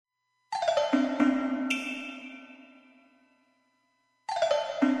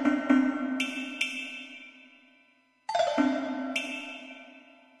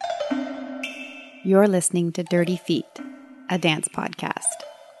You're listening to Dirty Feet, a dance podcast.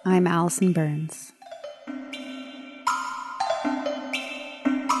 I'm Allison Burns.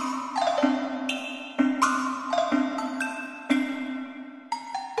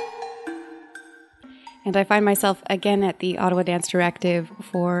 And I find myself again at the Ottawa Dance Directive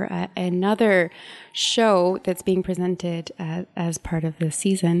for another show that's being presented as part of the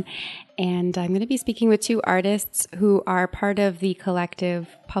season. And I'm going to be speaking with two artists who are part of the collective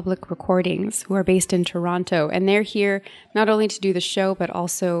Public Recordings, who are based in Toronto. And they're here not only to do the show, but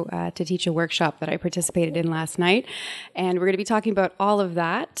also to teach a workshop that I participated in last night. And we're going to be talking about all of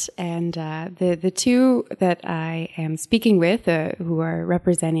that. And the two that I am speaking with, who are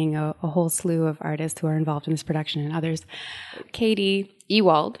representing a whole slew of artists who are involved in this production and others, Katie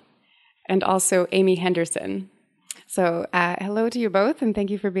Ewald and also Amy Henderson. So hello to you both, and thank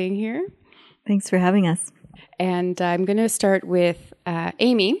you for being here. Thanks for having us. And I'm going to start with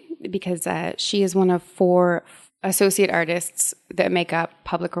Amy, because she is one of 4 associate artists that make up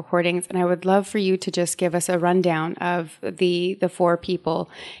Public Recordings. And I would love for you to just give us a rundown of the 4 people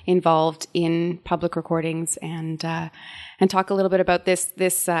involved in Public Recordings and talk a little bit about this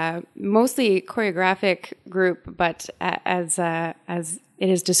mostly choreographic group, but as it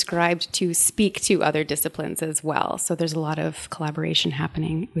is described to speak to other disciplines as well. So there's a lot of collaboration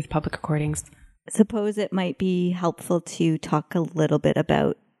happening with Public Recordings. Suppose it might be helpful to talk a little bit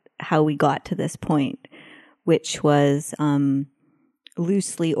about how we got to this point, which was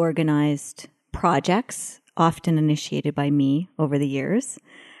loosely organized projects, often initiated by me over the years,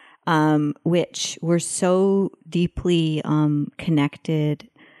 which were so deeply connected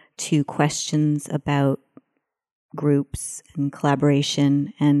to questions about groups and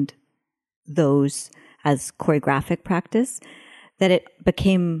collaboration and those as choreographic practice, that it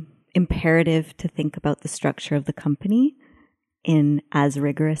became imperative to think about the structure of the company in as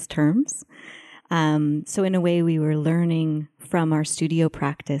rigorous terms. So in a way, we were learning from our studio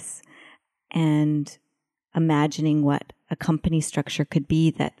practice and imagining what a company structure could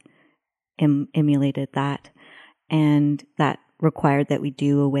be that emulated that, and that required that we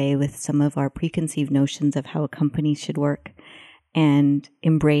do away with some of our preconceived notions of how a company should work and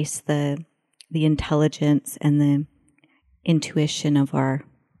embrace the intelligence and the intuition of our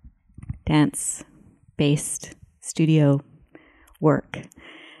dance-based studio work.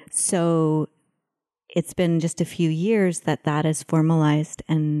 So it's been just a few years that is formalized,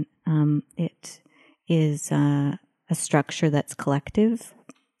 and it is a structure that's collective,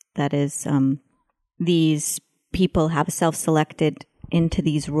 that is these people have self-selected into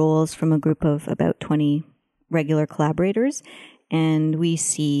these roles from a group of about 20 regular collaborators, and we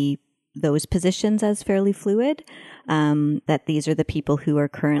see those positions as fairly fluid, that these are the people who are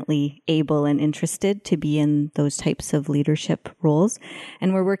currently able and interested to be in those types of leadership roles.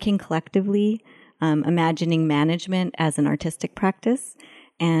 And we're working collectively, imagining management as an artistic practice.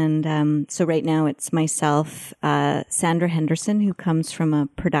 And so right now it's myself, Sandra Henderson, who comes from a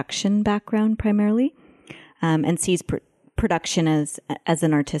production background primarily, and sees production as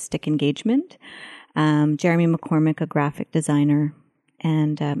an artistic engagement. Jeremy McCormick, a graphic designer,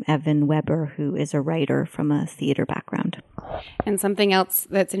 and Evan Weber, who is a writer from a theater background. And something else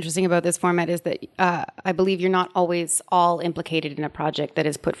that's interesting about this format is that I believe you're not always all implicated in a project that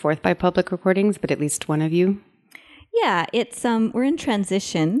is put forth by Public Recordings, but at least one of you. Yeah, it's we're in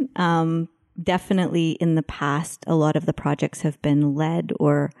transition. Definitely in the past, a lot of the projects have been led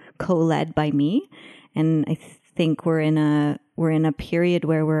or co-led by me. And I think we're in a period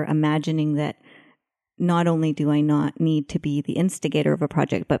where we're imagining that not only do I not need to be the instigator of a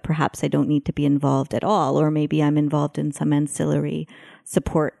project, but perhaps I don't need to be involved at all, or maybe I'm involved in some ancillary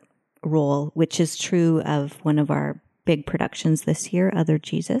support role, which is true of one of our big productions this year, Other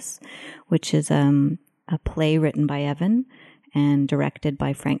Jesus, which is a play written by Evan and directed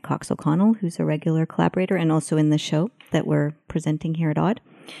by Frank Cox O'Connell, who's a regular collaborator and also in the show that we're presenting here at Odd.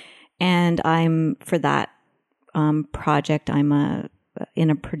 And I'm, for that project, I'm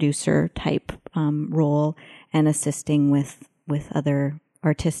in a producer type role and assisting with other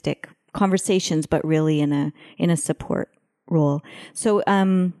artistic conversations, but really in a support role. So,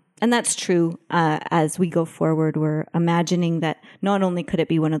 and that's true. As we go forward, we're imagining that not only could it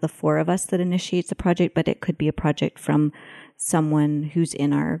be one of the 4 of us that initiates a project, but it could be a project from someone who's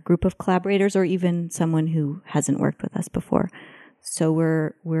in our group of collaborators, or even someone who hasn't worked with us before. So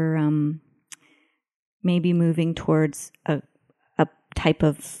we're maybe moving towards a type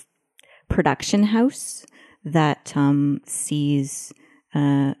of production house that sees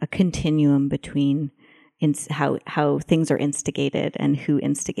a continuum between how things are instigated and who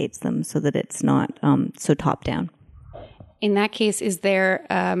instigates them, so that it's not so top down. In that case, is there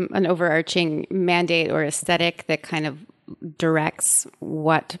an overarching mandate or aesthetic that kind of directs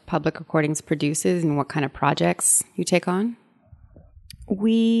what Public Recordings produces and what kind of projects you take on?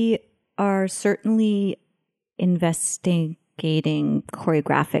 We are certainly investigating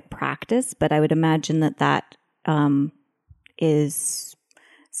choreographic practice, but I would imagine that is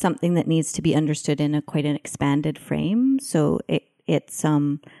something that needs to be understood in quite an expanded frame. So it's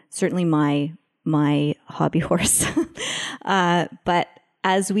certainly my hobby horse. But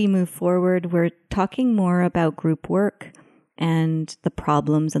as we move forward, we're talking more about group work and the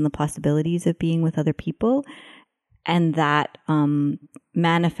problems and the possibilities of being with other people, and that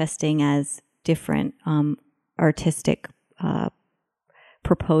manifesting as different artistic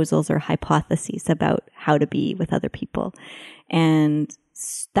proposals or hypotheses about how to be with other people. And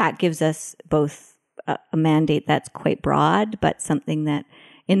that gives us both a mandate that's quite broad, but something that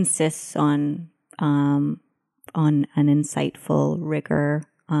insists on an insightful rigor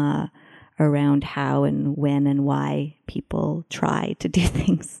around how and when and why people try to do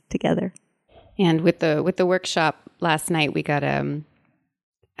things together. And with the workshop last night, we got a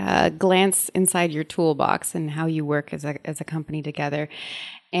glance inside your toolbox and how you work as a company together.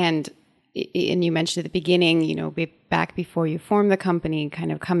 And you mentioned at the beginning, you know, back before you formed the company,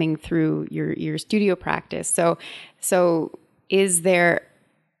 kind of coming through your studio practice. So is there,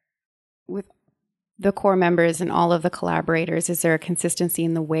 with the core members and all of the collaborators, is there a consistency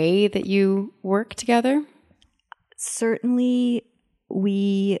in the way that you work together? Certainly,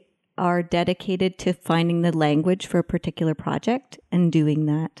 we are dedicated to finding the language for a particular project and doing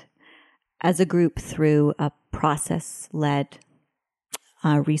that as a group through a process-led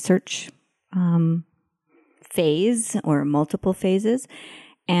research phase or multiple phases.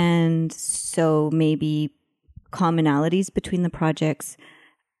 And so maybe commonalities between the projects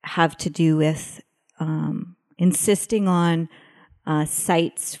have to do with insisting on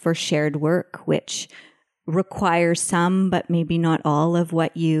sites for shared work, which requires some, but maybe not all of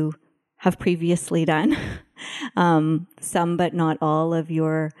what you have previously done. Some, but not all of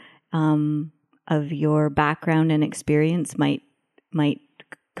your background and experience might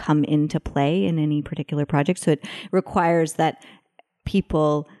come into play in any particular project. So it requires that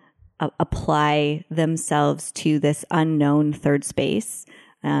people apply themselves to this unknown third space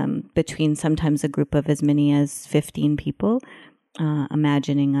between sometimes a group of as many as 15 people,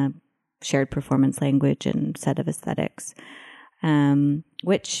 imagining a shared performance language and set of aesthetics,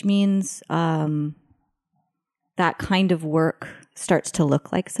 which means that kind of work starts to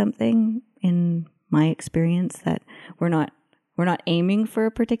look like something, in my experience, that we're not aiming for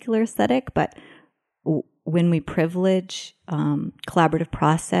a particular aesthetic, but when we privilege collaborative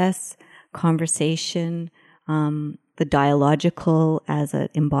process, conversation, the dialogical as an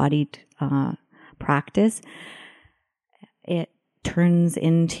embodied practice, it turns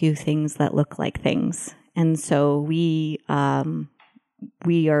into things that look like things. And so we are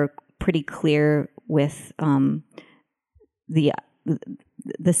pretty clear with the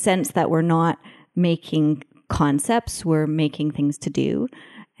sense that we're not making concepts, we're making things to do.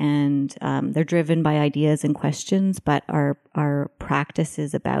 And they're driven by ideas and questions, but our practice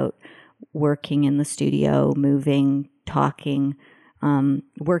is about working in the studio, moving, talking,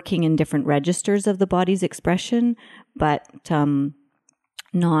 working in different registers of the body's expression, but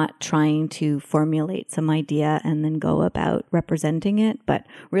not trying to formulate some idea and then go about representing it, but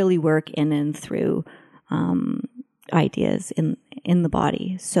really work in and through ideas in the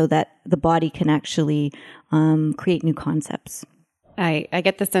body so that the body can actually create new concepts. I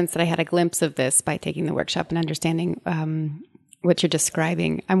get the sense that I had a glimpse of this by taking the workshop and understanding what you're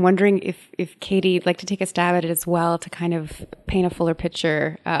describing. I'm wondering if Katie would like to take a stab at it as well to kind of paint a fuller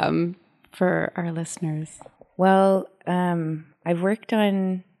picture for our listeners. Well, I've worked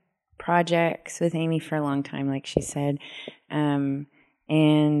on projects with Amy for a long time, like she said. And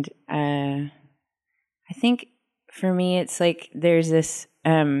I think for me, it's like there's this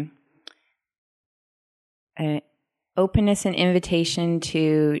openness and invitation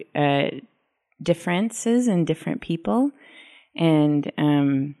to differences in different people, and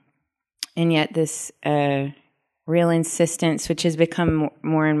yet this real insistence, which has become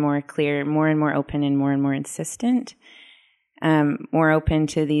more and more clear, more and more open, and more insistent, more open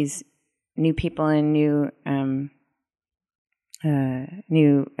to these new people and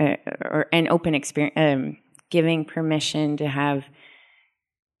an open experience, giving permission to have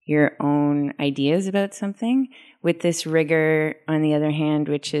your own ideas about something, with this rigor on the other hand,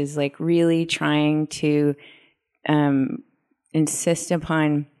 which is like really trying to insist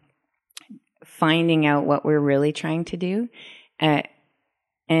upon finding out what we're really trying to do.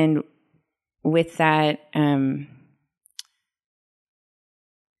 And with that,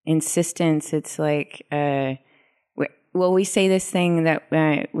 insistence. It's like, we say this thing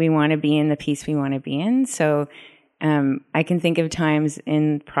that we want to be in the piece we want to be in. So I can think of times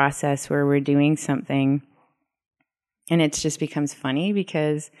in process where we're doing something and it just becomes funny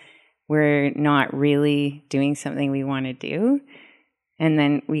because we're not really doing something we want to do. And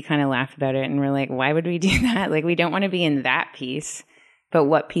then we kind of laugh about it and we're like, why would we do that? Like, we don't want to be in that piece, but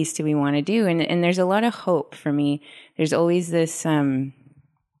what piece do we want to do? And there's a lot of hope for me. There's always this, like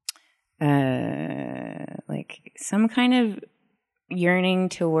some kind of yearning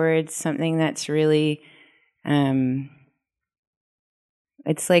towards something that's really,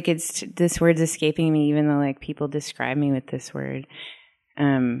 this word's escaping me, even though like people describe me with this word.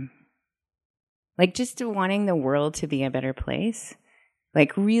 Like just wanting the world to be a better place,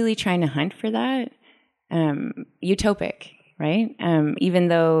 like really trying to hunt for that. Utopic, right? Even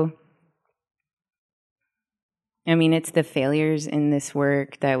though, I mean, it's the failures in this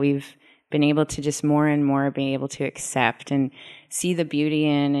work that we've been able to just more and more be able to accept and see the beauty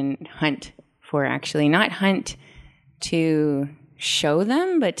in and hunt for, actually. Not hunt to show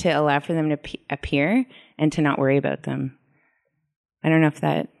them, but to allow for them to appear and to not worry about them. I don't know if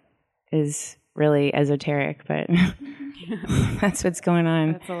that is really esoteric, but that's what's going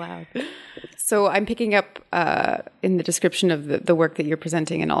on. That's allowed. So I'm picking up in the description of the work that you're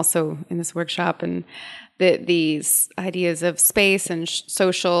presenting and also in this workshop, and these ideas of space and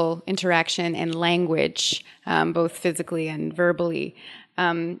social interaction and language, both physically and verbally.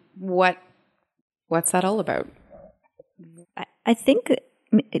 What's that all about? I think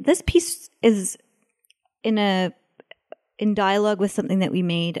this piece is in dialogue with something that we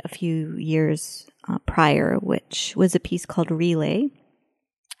made a few years prior, which was a piece called Relay.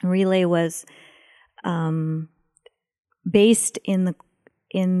 Relay was based in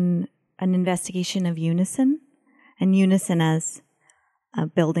an investigation of unison, and unison as a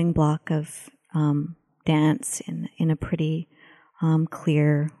building block of dance in a pretty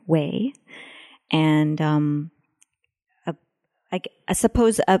clear way. And I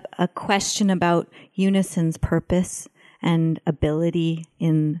suppose a question about unison's purpose and ability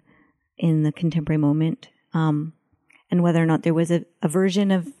in the contemporary moment, and whether or not there was a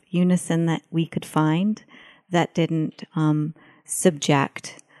version of unison that we could find that didn't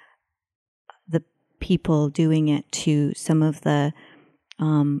subject the people doing it to some of the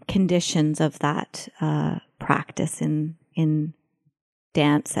conditions of that practice in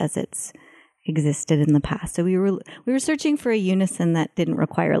dance as it's existed in the past. So we were searching for a unison that didn't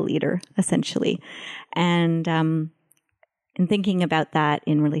require a leader, essentially, and thinking about that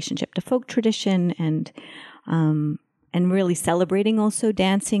in relationship to folk tradition and really celebrating also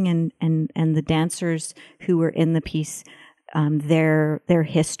dancing and the dancers who were in the piece, their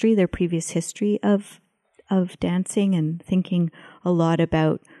history, their previous history of dancing, and thinking a lot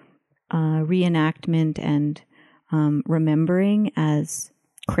about reenactment and remembering as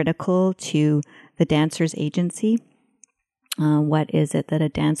critical to the dancer's agency. What is it that a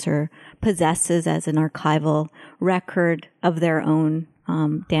dancer possesses as an archival record of their own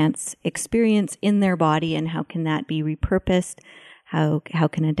dance experience in their body, and how can that be repurposed? How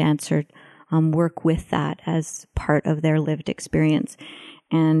can a dancer work with that as part of their lived experience?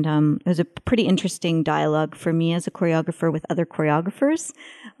 And it was a pretty interesting dialogue for me as a choreographer with other choreographers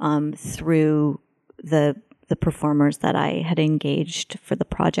through the performers that I had engaged for the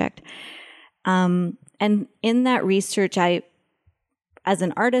project. And in that research, I, as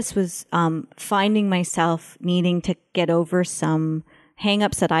an artist, was finding myself needing to get over some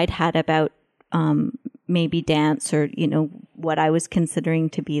hang-ups that I'd had about maybe dance, or, what I was considering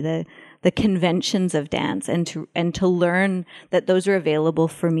to be the conventions of dance, and to learn that those are available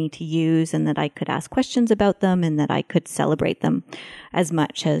for me to use, and that I could ask questions about them, and that I could celebrate them as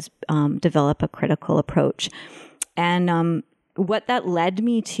much as develop a critical approach. And what that led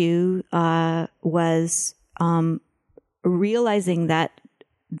me to was realizing that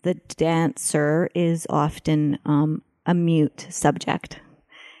the dancer is often a mute subject,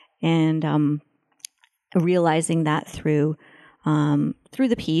 and realizing that through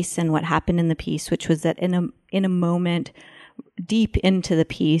the piece and what happened in the piece, which was that in a moment deep into the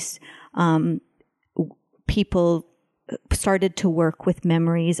piece, people started to work with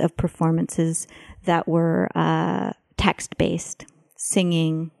memories of performances that were text-based,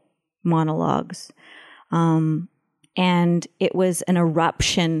 singing, monologues. And it was an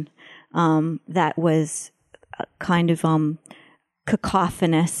eruption that was kind of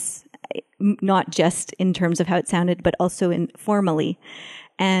cacophonous, not just in terms of how it sounded, but also formally.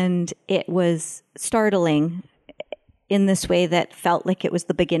 And it was startling in this way that felt like it was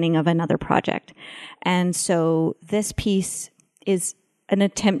the beginning of another project. And so this piece is an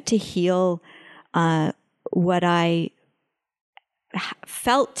attempt to heal what I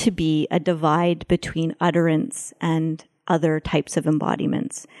felt to be a divide between utterance and other types of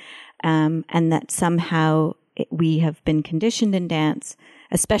embodiments, and that somehow we have been conditioned in dance,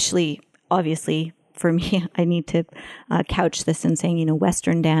 especially, obviously, for me, I need to couch this in saying,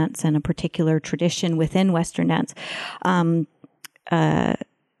 Western dance and a particular tradition within Western dance, a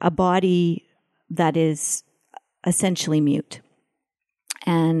body that is essentially mute,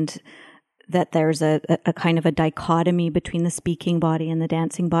 and that there's a kind of a dichotomy between the speaking body and the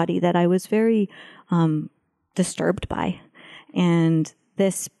dancing body that I was very disturbed by. And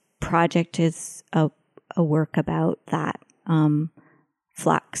this project is a work about that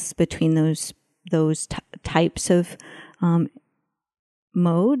flux between those types of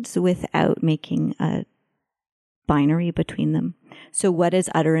modes without making a binary between them. So what is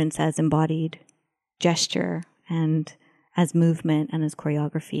utterance as embodied gesture and as movement and as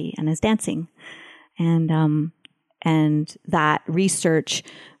choreography and as dancing? And that research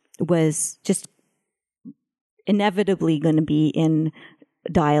was just inevitably going to be in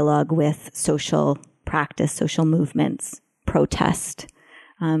dialogue with social practice, social movements, protest,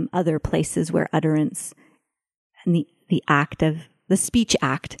 other places where utterance and the act of the speech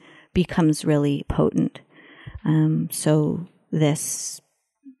act becomes really potent. So this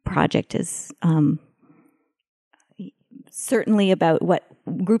project is certainly about what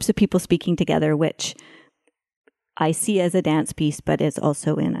groups of people speaking together, which I see as a dance piece, but is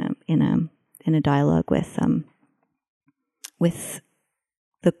also in a dialogue with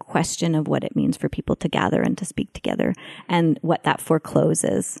the question of what it means for people to gather and to speak together, and what that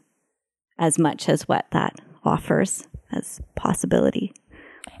forecloses as much as what that offers as possibility.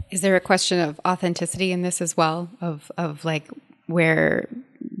 Is there a question of authenticity in this as well? Of like where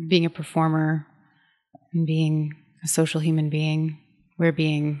being a performer and being a social human being, we're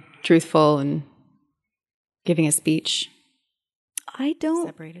being truthful and giving a speech? I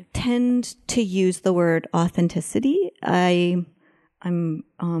don't tend to use the word authenticity. I'm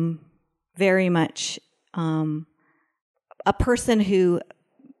very much a person who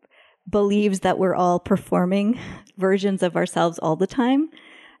believes that we're all performing versions of ourselves all the time,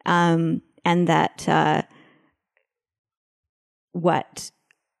 and that what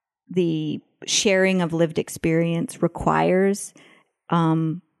the sharing of lived experience requires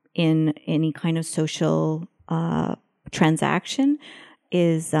in any kind of social transaction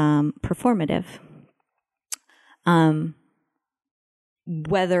is performative.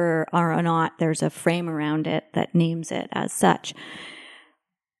 Whether or not there's a frame around it that names it as such.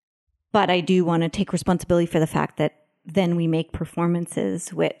 But I do want to take responsibility for the fact that then we make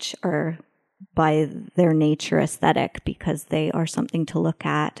performances which are by their nature aesthetic because they are something to look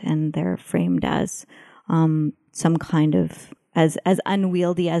at, and they're framed as some kind of, as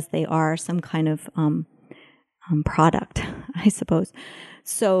unwieldy as they are, some kind of product, I suppose.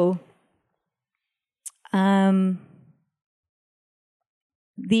 So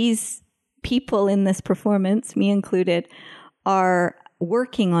these people in this performance, me included, are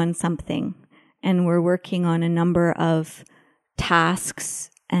working on something, and we're working on a number of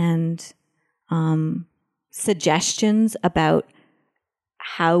tasks and suggestions about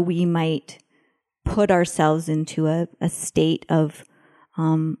how we might put ourselves into a state of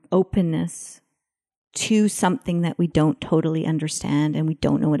openness to something that we don't totally understand, and we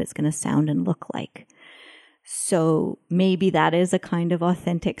don't know what it's going to sound and look like. So maybe that is a kind of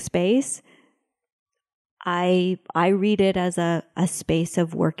authentic space. I read it as a space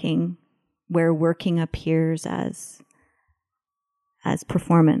of working, where working appears as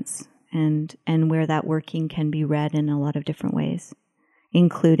performance, and where that working can be read in a lot of different ways,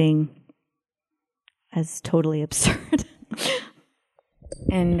 including as totally absurd.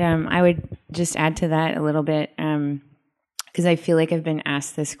 And I would just add to that a little bit, because I feel like I've been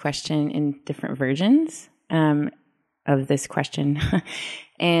asked this question in different versions of this question.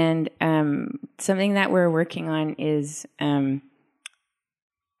 And something that we're working on is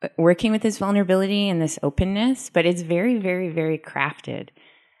working with this vulnerability and this openness, but it's very, very, very crafted.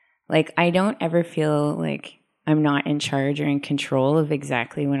 Like, I don't ever feel like I'm not in charge or in control of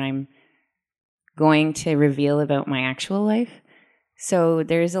exactly what I'm going to reveal about my actual life. So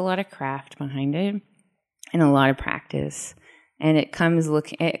there's a lot of craft behind it and a lot of practice. And it comes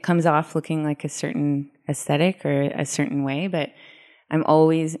off looking like a certain aesthetic or a certain way, but I'm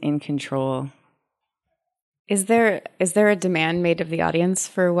always in control. Is there a demand made of the audience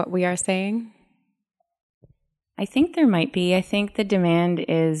for what we are saying? I think there might be. I think the demand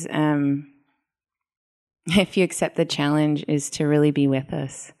is, if you accept the challenge, is to really be with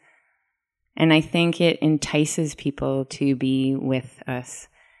us And I think it entices people to be with us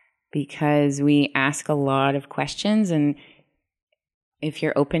because we ask a lot of questions, and if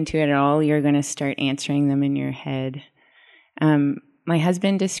you're open to it at all, you're going to start answering them in your head. My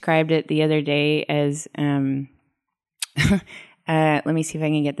husband described it the other day as, let me see if I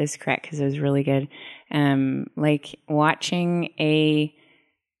can get this correct because it was really good. Like watching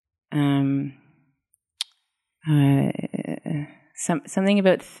something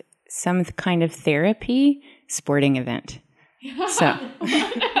about some kind of therapy sporting event. So,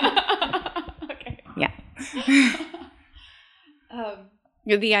 Okay. Yeah.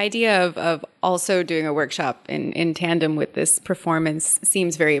 The idea of also doing a workshop in tandem with this performance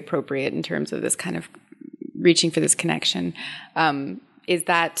seems very appropriate in terms of this kind of reaching for this connection. Is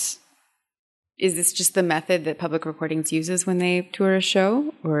this just the method that Public Recordings uses when they tour a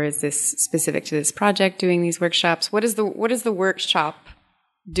show, or is this specific to this project doing these workshops? What does the workshop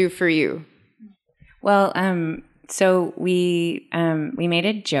do for you? Well, so we made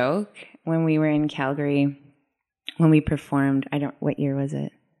a joke when we were in Calgary when we performed. What year was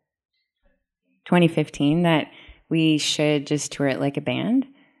it? 2015. That we should just tour it like a band,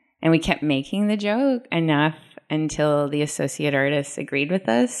 and we kept making the joke enough until the associate artists agreed with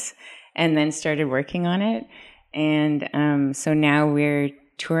us, and then started working on it. And so now we're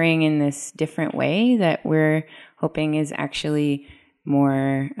touring in this different way that we're hoping is actually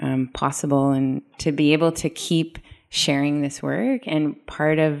more possible, and to be able to keep sharing this work. And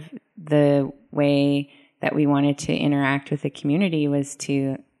part of the way that we wanted to interact with the community was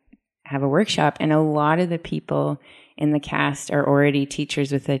to have a workshop. And a lot of the people in the cast are already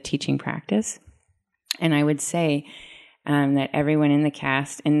teachers with a teaching practice. And I would say that everyone in the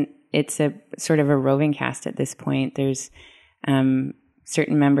cast, and it's a sort of a roving cast at this point, there's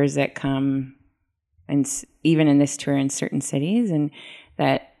certain members that come, and even in this tour, in certain cities, and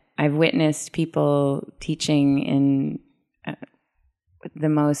that I've witnessed people teaching in the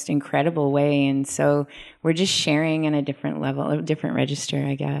most incredible way. And so we're just sharing in a different level, a different register,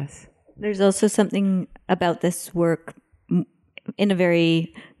 I guess. There's also something about this work in a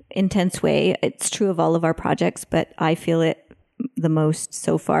very intense way. It's true of all of our projects, but I feel it the most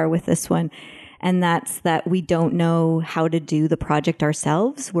so far with this one. And that's that we don't know how to do the project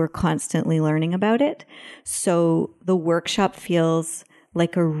ourselves. We're constantly learning about it. So the workshop feels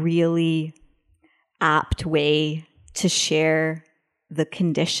like a really apt way to share the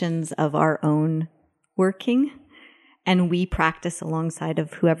conditions of our own working. And we practice alongside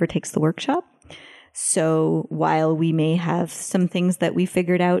of whoever takes the workshop. So while we may have some things that we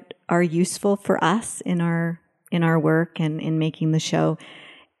figured out are useful for us in our work and in making the show,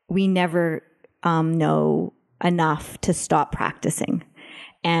 we never know enough to stop practicing.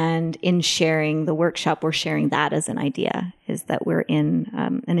 And in sharing the workshop, we're sharing that as an idea, is that we're in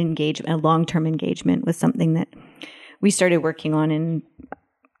an engagement, a long-term engagement with something that we started working on in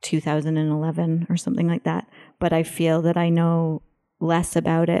 2011 or something like that. But I feel that I know less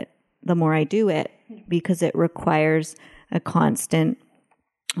about it the more I do it, because it requires a constant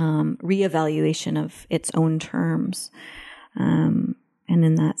reevaluation of its own terms. And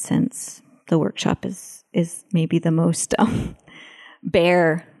in that sense, the workshop is maybe the most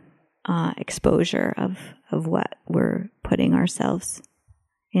bare exposure of what we're putting ourselves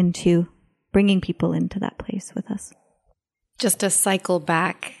into, bringing people into that place with us. Just to cycle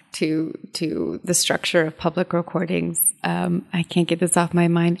back to the structure of Public Recordings, I can't get this off my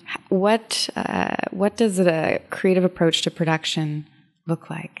mind. What does a creative approach to production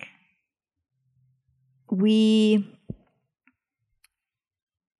look like? We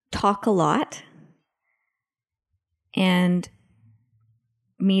talk a lot and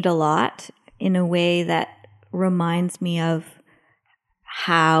meet a lot in a way that reminds me of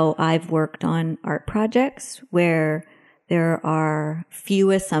how I've worked on art projects, where there are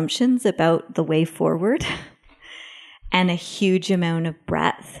few assumptions about the way forward and a huge amount of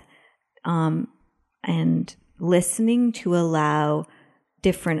breadth, and listening to allow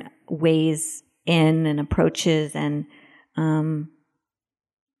different ways in and approaches and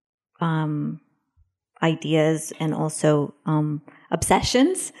ideas and also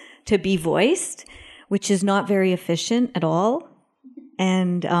obsessions to be voiced, which is not very efficient at all.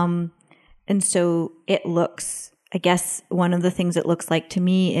 And so it looks, I guess one of the things it looks like to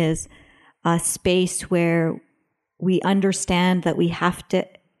me is a space where we understand that we have to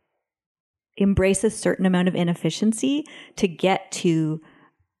embrace a certain amount of inefficiency to get to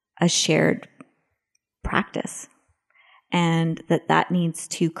a shared practice, and that needs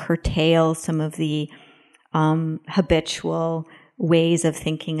to curtail some of the habitual ways of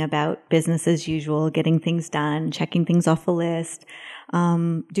thinking about business as usual, getting things done, checking things off a list,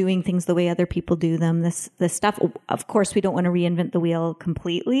 doing things the way other people do them. This stuff, of course, we don't want to reinvent the wheel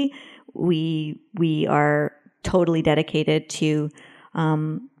completely. We are totally dedicated to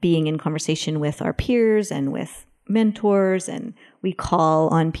being in conversation with our peers and with mentors, and we call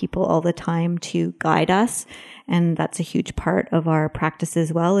on people all the time to guide us. And that's a huge part of our practice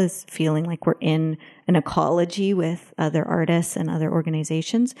as well, is feeling like we're in an ecology with other artists and other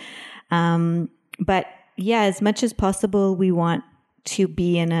organizations. But yeah, as much as possible, we want to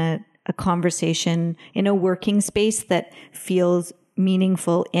be in a conversation, in a working space that feels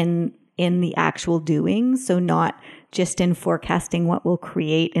meaningful in the actual doing. So not just in forecasting what we'll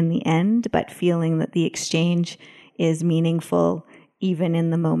create in the end, but feeling that the exchange is meaningful even in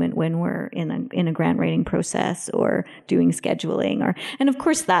the moment when we're in a grant writing process or doing scheduling, and of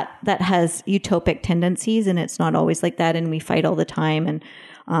course that has utopic tendencies, and it's not always like that, and we fight all the time, and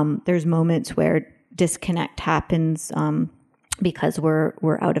there's moments where disconnect happens because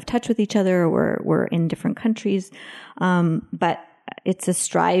we're out of touch with each other, or we're in different countries, but it's a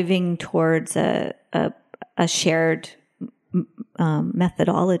striving towards a shared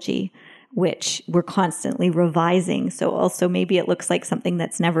methodology, which we're constantly revising. So also maybe it looks like something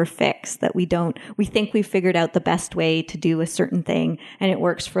that's never fixed, that we think we've figured out the best way to do a certain thing and it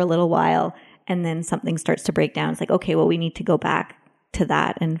works for a little while, and then something starts to break down. It's like, okay, well, we need to go back to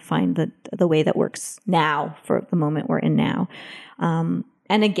that and find the way that works now for the moment we're in now. And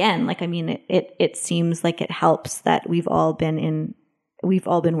again, it seems like it helps that we've all been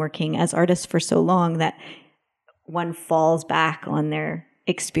working as artists for so long that one falls back on their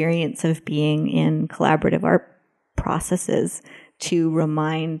experience of being in collaborative art processes to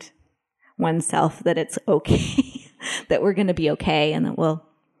remind oneself that it's okay, that we're going to be okay, and that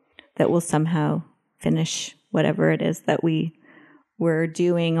we'll somehow finish whatever it is that we're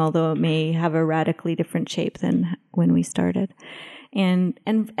doing, although it may have a radically different shape than when we started. And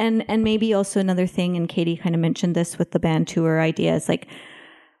maybe also another thing, and Katie kind of mentioned this with the band tour idea, is like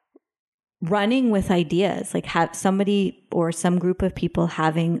running with ideas, like have somebody or some group of people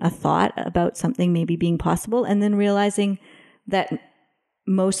having a thought about something maybe being possible, and then realizing that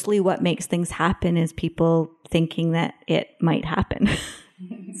mostly what makes things happen is people thinking that it might happen.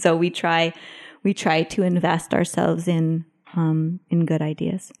 So we try to invest ourselves in good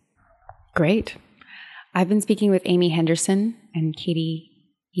ideas. Great. I've been speaking with Amy Henderson and Katie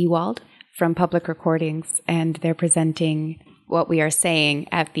Ewald from Public Recordings, and they're presenting What We Are Saying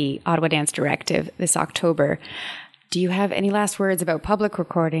at the Ottawa Dance Directive this October. Do you have any last words about Public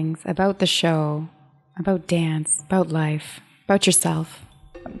Recordings, about the show, about dance, about life, about yourself?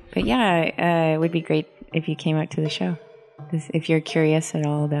 But yeah, it would be great if you came out to the show, if you're curious at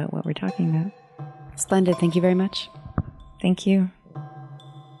all about what we're talking about. Splendid. Thank you very much. Thank you.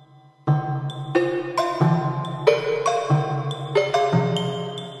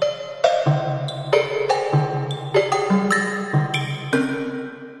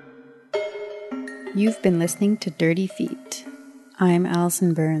 You've been listening to Dirty Feet. I'm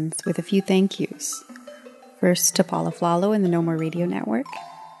Allison Burns with a few thank yous. First to Paula Flalo and the No More Radio Network,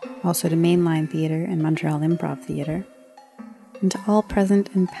 also to Mainline Theatre and Montreal Improv Theatre, and to all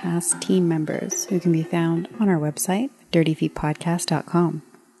present and past team members who can be found on our website, dirtyfeetpodcast.com.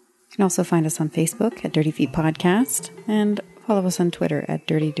 You can also find us on Facebook at Dirty Feet Podcast and follow us on Twitter at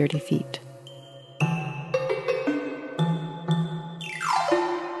Dirty Feet.